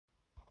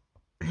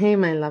Hey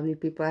my lovely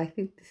people, I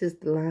think this is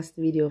the last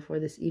video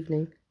for this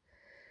evening.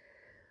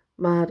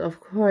 But of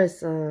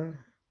course,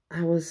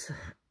 I was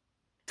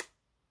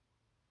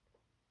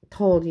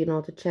told,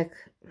 to check.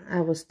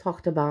 I was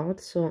talked about,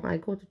 so I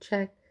go to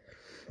check.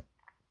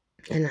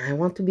 And I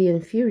want to be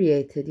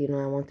infuriated,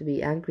 I want to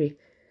be angry.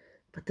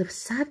 But the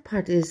sad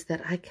part is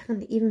that I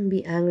can't even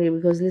be angry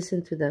because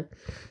listen to them.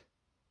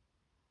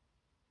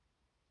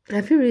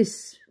 I feel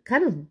it's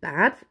kind of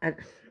bad.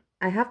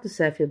 I have to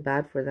say I feel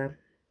bad for them.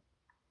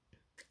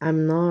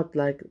 I'm not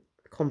like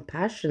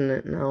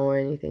compassionate now or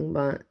anything,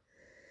 but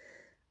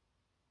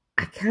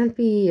I can't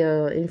be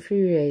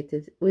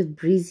infuriated. With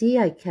Breezy,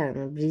 I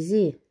can.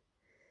 Breezy.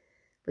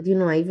 But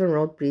I even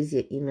wrote Breezy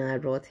an email. I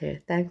wrote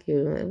her. Thank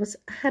you.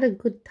 I had a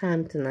good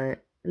time tonight.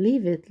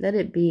 Leave it. Let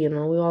it be.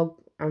 We all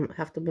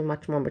have to be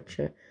much more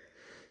mature.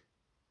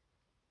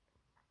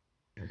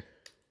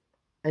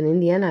 And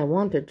in the end, I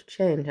wanted to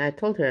change. I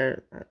told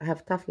her, I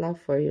have tough love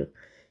for you.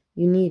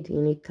 You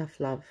need tough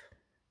love.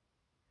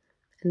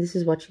 And this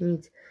is what she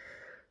needs.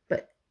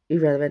 But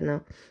irrelevant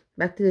now.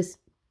 Back to this.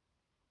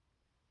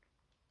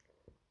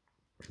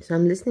 So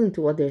I'm listening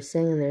to what they're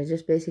saying, and they're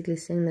just basically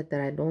saying that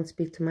I don't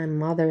speak to my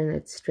mother, and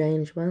it's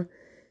strange. Well,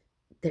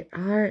 there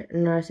are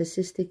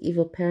narcissistic,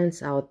 evil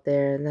parents out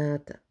there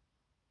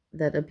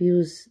that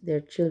abuse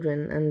their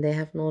children, and they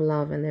have no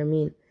love, and they're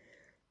mean.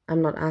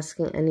 I'm not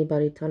asking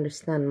anybody to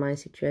understand my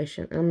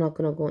situation. I'm not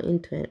going to go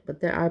into it, but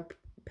there are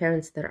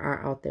parents that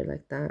are out there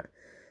like that.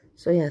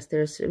 So yes,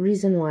 there's a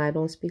reason why I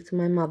don't speak to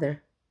my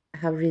mother. I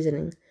have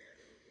reasoning.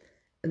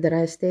 That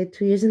I stayed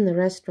 2 years in the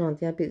restaurant,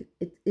 yeah,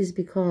 it is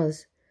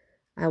because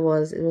it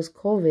was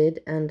COVID,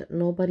 and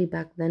nobody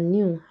back then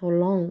knew how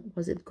long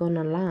was it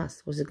gonna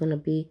last. Was it gonna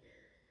be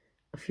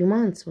a few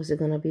months? Was it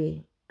gonna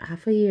be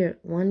half a year,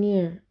 1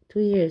 year, 2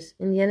 years?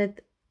 In the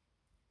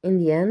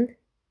end,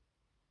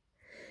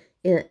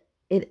 it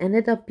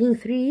ended up being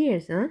 3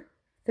 years, huh?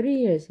 3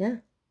 years, yeah.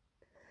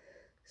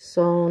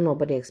 So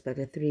nobody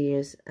expected 3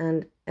 years,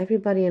 and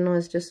everybody,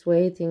 is just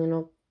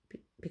waiting,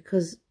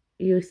 because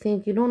you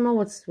think you don't know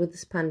what's with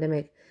this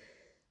pandemic.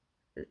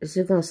 Is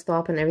it gonna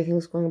stop and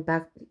everything's going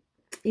back?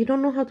 You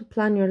don't know how to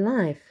plan your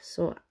life.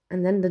 So,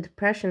 and then the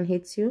depression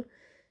hits you,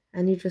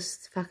 and you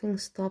just fucking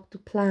stop to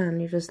plan.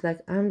 You're just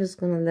like, I'm just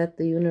gonna let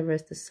the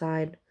universe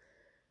decide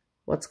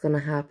what's gonna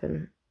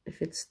happen.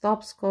 If it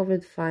stops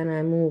COVID, fine,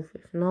 I move.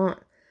 If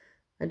not,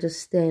 I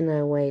just stay and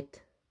I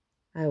wait.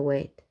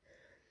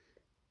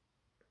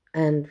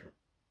 And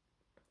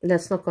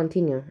let's not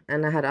continue.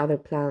 And I had other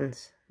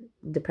plans,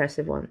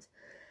 depressive ones.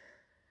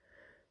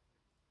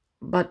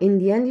 But in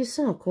the end, you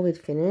saw COVID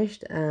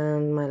finished,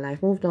 and my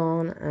life moved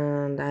on,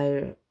 and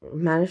I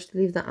managed to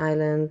leave the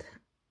island,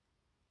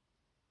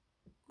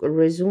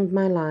 resumed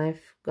my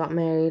life, got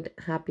married,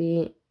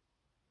 happy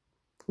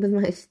with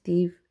my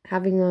Steve,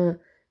 having a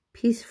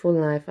peaceful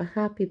life, a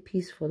happy,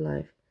 peaceful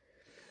life.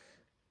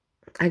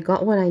 I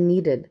got what I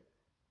needed.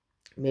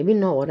 Maybe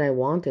not what I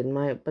wanted,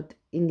 but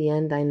in the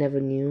end, I never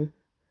knew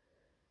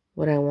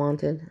what I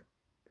wanted.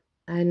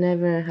 I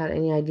never had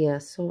any idea.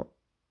 So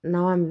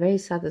now I'm very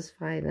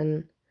satisfied,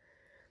 and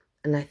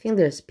I think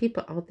there's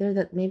people out there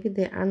that maybe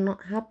they are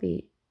not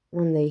happy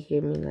when they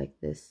hear me like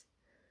this.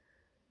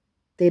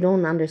 They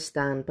don't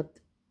understand, but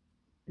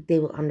they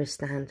will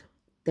understand.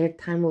 Their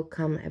time will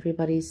come.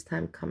 Everybody's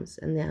time comes,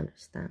 and they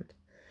understand.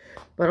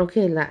 But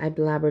okay, I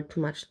blabbered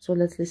too much, so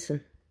let's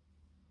listen.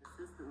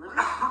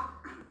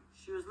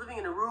 She was living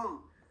in a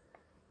room.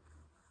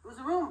 It was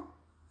a room.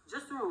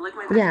 Just a room, like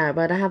my... Yeah,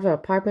 but I have an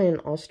apartment in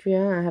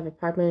Austria. I have an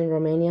apartment in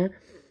Romania.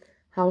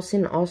 House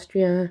in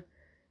Austria.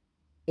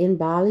 In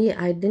Bali,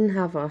 I didn't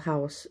have a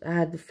house. I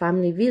had the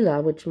family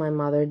villa, which my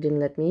mother didn't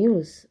let me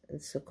use.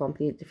 It's a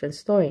completely different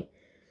story.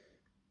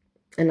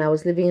 And I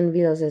was living in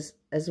villas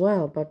as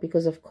well. But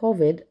because of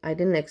COVID, I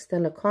didn't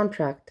extend a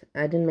contract.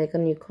 I didn't make a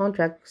new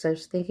contract because I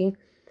was thinking,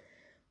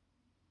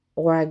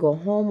 or I go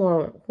home,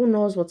 or who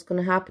knows what's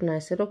going to happen. I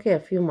said, okay, a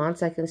few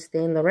months I can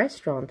stay in the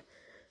restaurant.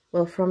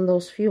 Well, from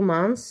those few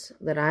months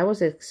that I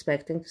was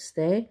expecting to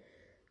stay,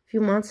 few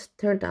months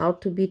turned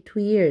out to be 2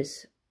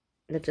 years.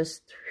 It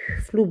just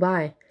flew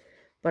by.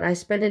 But I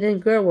spent it in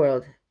girl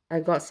world. I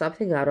got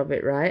something out of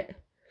it, right?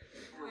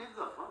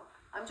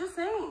 I'm just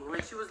saying,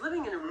 like, she was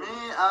living in a room.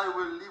 Me, I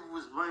will live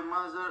with my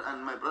mother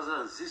and my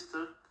brother and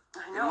sister.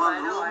 I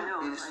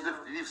know. Instead of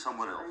live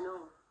somewhere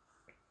else.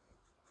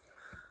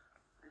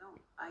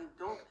 I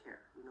don't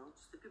care,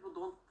 just that people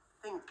don't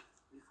think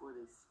before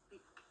they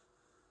speak.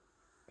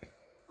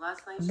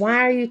 Last night...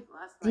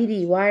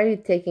 Didi, why are you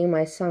taking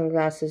my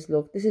sunglasses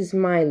look? This is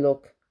my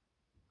look.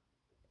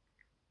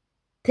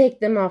 Take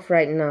them off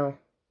right now.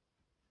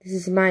 This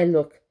is my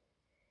look.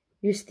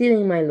 You're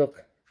stealing my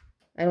look.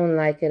 I don't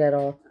like it at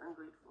all.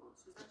 Ungrateful.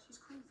 She's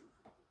crazy.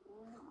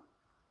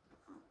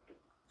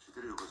 She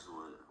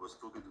was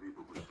talking to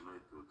people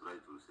tonight to try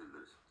to sell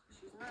this.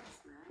 She's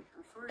nuts, man.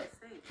 I'm sorry to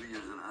say. 2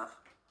 years and a half.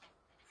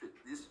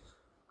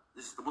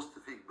 This is the most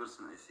fake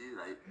person I see.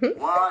 Like,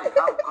 why?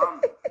 How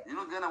come? You're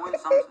not gonna win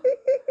something.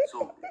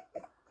 So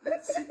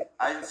let's see.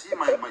 I see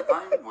my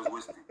time was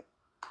wasting.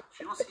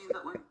 She don't see it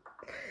that way.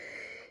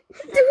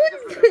 Do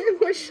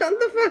Shut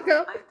the fuck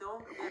up. I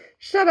don't get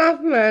Shut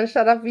up, man.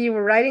 Shut up. You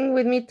were writing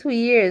with me 2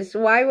 years.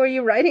 Why were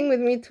you writing with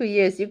me 2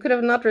 years? You could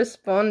have not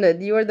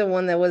responded. You were the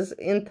one that was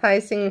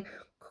enticing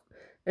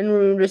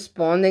and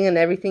responding and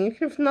everything. You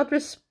could have not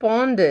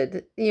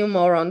responded, you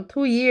moron.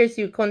 2 years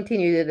you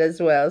continued it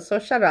as well. So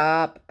shut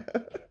up.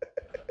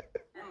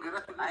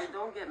 I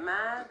don't get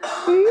mad.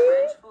 I don't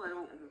get vengeful. I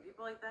don't get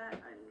people like that.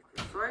 I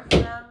feel sorry for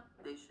them.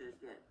 They should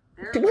get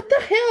therapy. What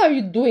the hell are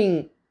you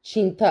doing,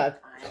 Chinta?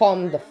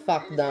 Calm the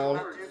fuck down.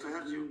 Not you to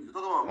hurt you. You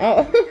talk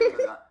about Oh. me.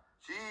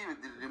 She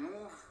did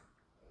remove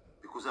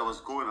because I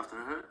was going after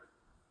her.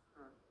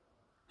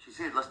 She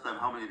said last time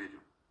how many video?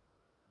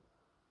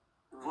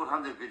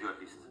 400 video at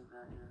least.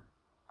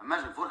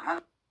 Imagine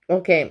 400.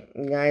 Okay,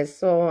 guys,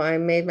 so I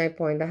made my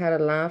point. I had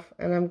a laugh,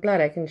 and I'm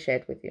glad I can share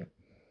it with you.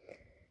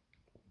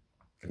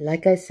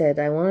 Like I said,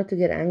 I wanted to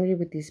get angry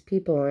with these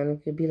people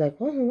and could be like,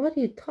 oh, what are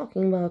you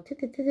talking about?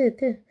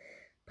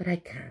 But I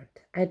can't.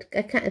 I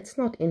can't. It's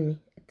not in me.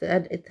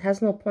 It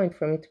has no point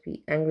for me to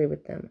be angry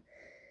with them.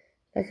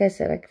 Like I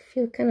said, I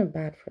feel kind of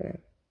bad for them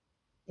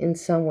in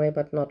some way,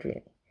 but not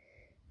really.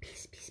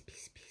 Peace, peace, peace.